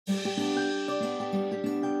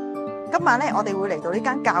今晚咧，我哋會嚟到呢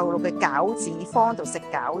間教路嘅餃子坊度食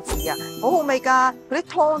餃子啊，好好味㗎，佢啲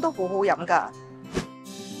湯都好好飲㗎。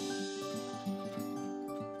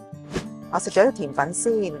我食咗啲甜粉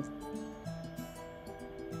先，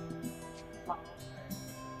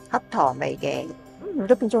黑糖味嘅，入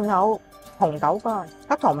邊仲有紅豆㗎，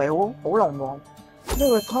黑糖味好濃喎，呢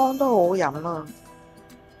個湯都好好飲啊，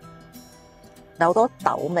有好多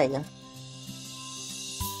豆味啊。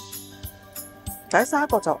第三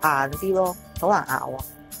個就硬啲咯，好難咬啊！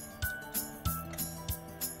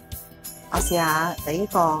我試下你呢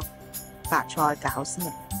個白菜餃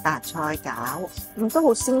先，白菜餃，都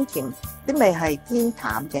好鮮甜，啲味係偏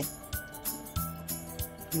淡嘅，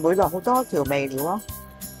唔會落好多調味料咯。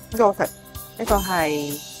呢個好食，呢個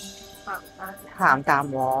係鹹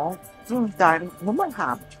蛋黃，但係冇乜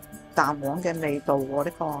鹹蛋黃嘅味道喎。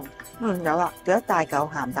呢個，有啦，有一大嚿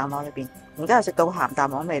鹹蛋黃裏邊，而家又食到鹹蛋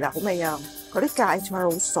黃味啦，好味啊！嗰啲芥菜好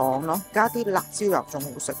爽咯，加啲辣椒油仲好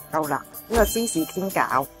食，夠辣。呢個芝士煎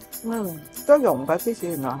餃，都溶嘅芝士，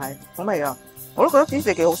原來係好味啊！我都覺得芝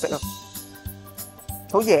士幾好食啊，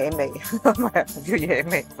好野味，唔係叫野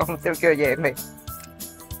味，我唔知叫野味。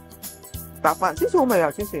白飯芝士好味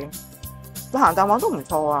啊，芝士個鹹蛋黃都唔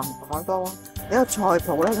錯啊，唔講多。呢個菜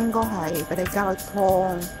脯咧應該係俾你加個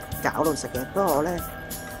湯餃度食嘅，不過我咧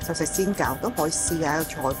就食煎餃都可以試下個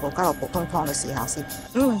菜脯加落普通湯嚟試下先。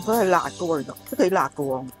佢係辣嘅喎，都幾辣嘅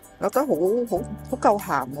喎，覺得好夠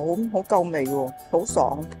鹹，好夠味喎，好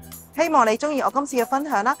爽。希望你中意我今次嘅分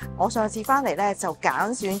享啦。我上次翻嚟咧就揀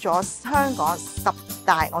選咗香港10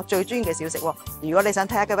大我最中意嘅小食喎。如果你想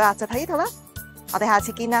睇下嘅話，就睇呢度啦。我哋下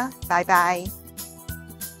次見啦，拜拜。